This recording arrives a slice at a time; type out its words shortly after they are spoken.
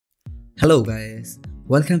Hello guys,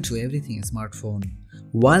 welcome to Everything Smartphone.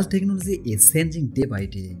 While technology is changing day by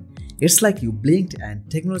day, it's like you blinked and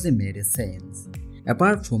technology made a sense.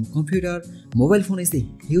 Apart from computer, mobile phone is a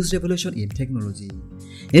huge revolution in technology.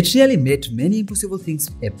 It really made many impossible things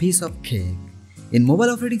a piece of cake. In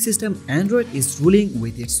mobile operating system, Android is ruling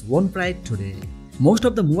with its own pride today. Most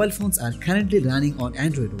of the mobile phones are currently running on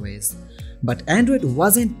Android OS, but Android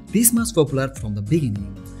wasn't this much popular from the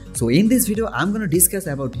beginning. So in this video, I'm gonna discuss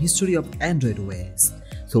about history of Android OS.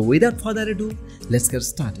 So without further ado, let's get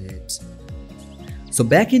started. So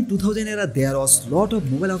back in 2000 era, there was lot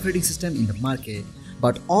of mobile operating system in the market,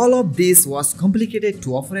 but all of this was complicated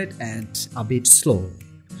to operate and a bit slow.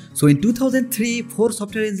 So in 2003, 4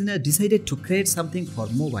 software engineers decided to create something for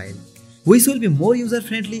mobile, which will be more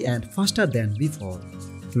user-friendly and faster than before.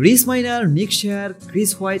 Rhys Miner, Nick Share,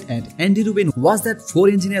 Chris White and Andy Rubin was that 4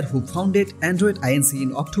 engineer who founded Android Inc.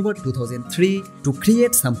 in October 2003 to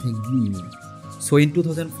create something new. So in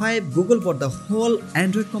 2005, Google bought the whole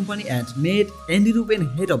Android company and made Andy Rubin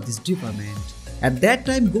head of this department. At that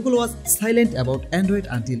time, Google was silent about Android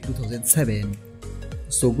until 2007.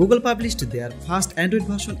 So Google published their first Android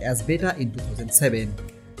version as beta in 2007.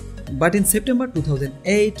 But in September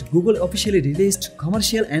 2008, Google officially released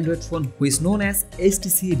commercial Android phone which is known as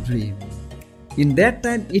HTC Dream. In that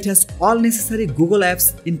time, it has all necessary Google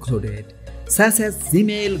apps included, such as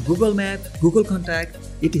Gmail, Google Maps, Google Contact,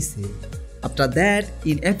 etc. After that,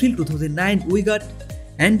 in April 2009, we got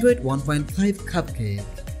Android 1.5 Cupcake.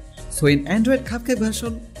 So in Android Cupcake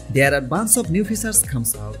version, there are a bunch of new features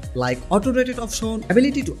comes out, like auto-rated option,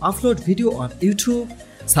 ability to upload video on YouTube,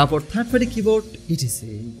 support third-party keyboard,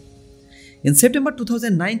 etc. In September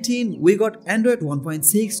 2019, we got Android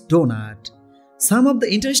 1.6 Donut. Some of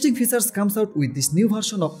the interesting features comes out with this new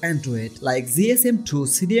version of Android, like GSM to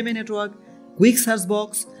CDMA network, quick search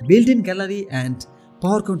box, built-in gallery and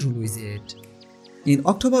power control widget. In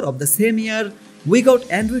October of the same year, we got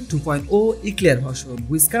Android 2.0 Eclair version,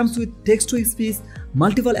 which comes with text-to-speech,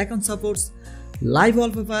 multiple account supports, live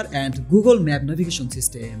wallpaper and Google Map navigation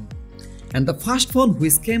system. And the first phone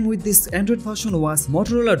which came with this Android version was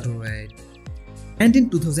Motorola Droid. And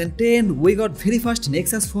in 2010, we got very first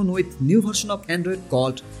Nexus phone with new version of Android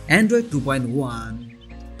called Android 2.1.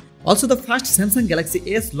 Also, the first Samsung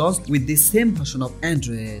Galaxy S launched with the same version of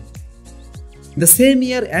Android. The same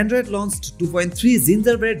year, Android launched 2.3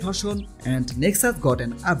 Gingerbread version and Nexus got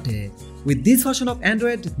an update. With this version of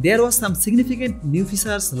Android, there was some significant new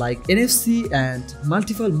features like NFC and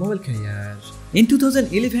multiple mobile carriers. In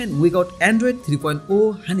 2011, we got Android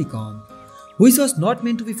 3.0 Honeycomb, which was not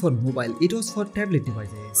meant to be for mobile, it was for tablet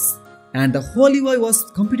devices. And the whole UI was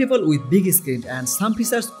compatible with big screen and some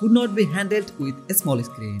features could not be handled with small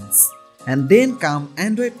screens. And then come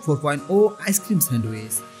Android 4.0 Ice Cream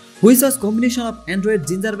Sandwich, which was combination of Android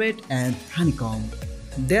Gingerbread and Honeycomb.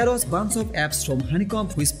 There was bunch of apps from Honeycomb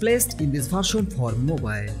which placed in this version for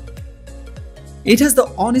mobile. It has the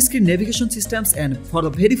on-screen navigation systems and for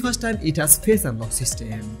the very first time it has face unlock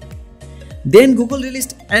system. Then Google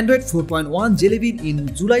released Android 4.1 Jelly Bean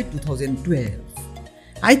in July 2012.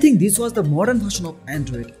 I think this was the modern version of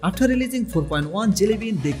Android. After releasing 4.1 Jelly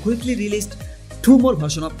Bean, they quickly released 2 more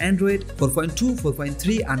versions of Android, 4.2,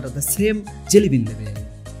 4.3 under the same Jelly Bean label.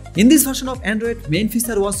 In this version of Android, main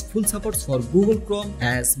feature was full support for Google Chrome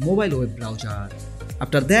as mobile web browser.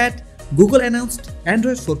 After that, Google announced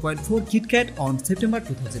Android 4.4 KitKat on September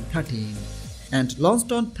 2013 and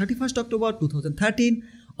launched on 31st October 2013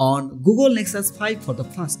 on Google Nexus 5 for the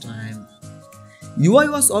first time. UI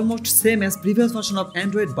was almost same as previous version of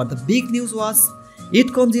Android, but the big news was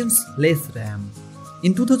it consumes less RAM.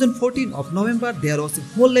 In 2014 of November, there was a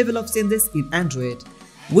whole level of changes in Android.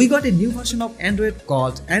 We got a new version of Android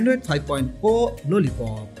called Android 5.0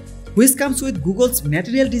 Lollipop, which comes with Google's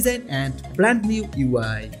material design and brand new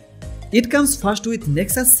UI. It comes first with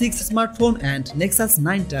Nexus 6 smartphone and Nexus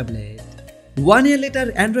 9 tablet. 1 year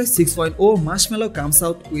later, Android 6.0 Marshmallow comes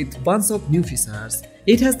out with bunch of new features.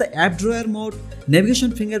 It has the app drawer mode,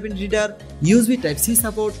 navigation fingerprint reader, USB Type-C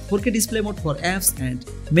support, 4K display mode for apps and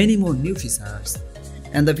many more new features.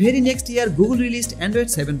 And the very next year, Google released Android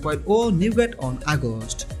 7.0 Nougat on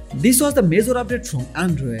August. This was the major update from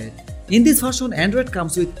Android. In this version, Android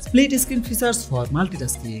comes with split screen features for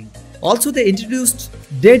multitasking. Also, they introduced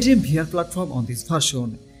Daydream VR platform on this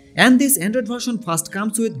version. And this Android version first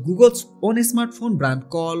comes with Google's own smartphone brand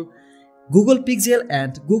called Google Pixel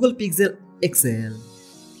and Google Pixel XL.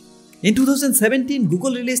 In 2017,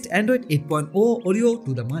 Google released Android 8.0 Oreo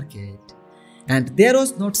to the market. And there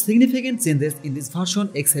was not significant changes in this version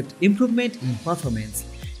except improvement in performance.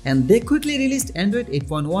 And they quickly released Android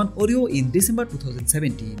 8.1 Oreo in December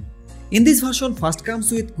 2017. In this version, first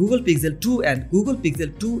comes with Google Pixel 2 and Google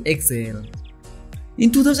Pixel 2 XL.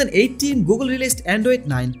 In 2018, Google released Android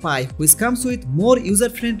 9 Pie, which comes with more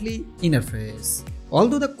user-friendly interface.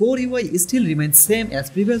 Although the core UI still remains same as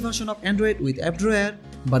previous version of Android with app drawer,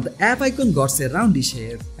 but the app icon got a roundy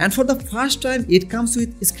shape, and for the first time it comes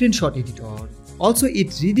with screenshot editor. Also, it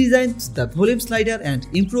redesigned the volume slider and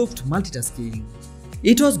improved multitasking.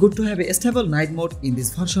 It was good to have a stable night mode in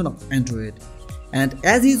this version of Android. And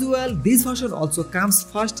as usual, this version also comes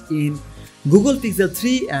first in Google Pixel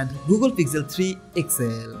 3 and Google Pixel 3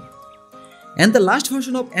 XL. And the last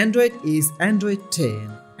version of Android is Android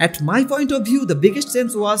 10. At my point of view, the biggest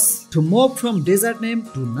change was to move from desert name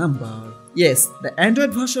to number. Yes, the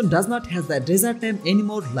Android version does not have the desert name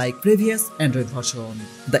anymore like previous Android version.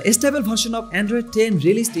 The stable version of Android 10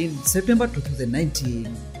 released in September 2019.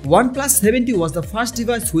 OnePlus 70 was the first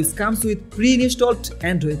device which comes with pre-installed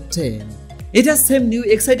Android 10. It has some new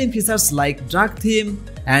exciting features like dark theme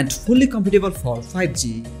and fully compatible for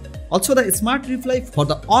 5G. Also, the smart reply for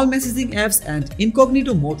the all messaging apps and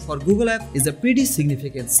incognito mode for Google app is a pretty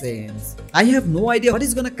significant change. I have no idea what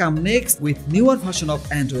is gonna come next with newer version of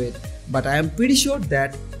Android, but I am pretty sure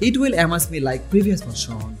that it will amaze me like previous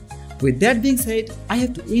version. With that being said, I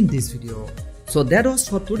have to end this video. So that was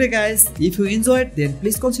for today guys. If you enjoyed, then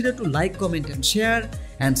please consider to like, comment and share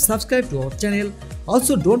and subscribe to our channel.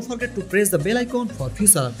 Also, don't forget to press the bell icon for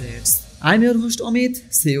future updates. I'm your host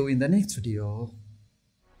Amit. See you in the next video.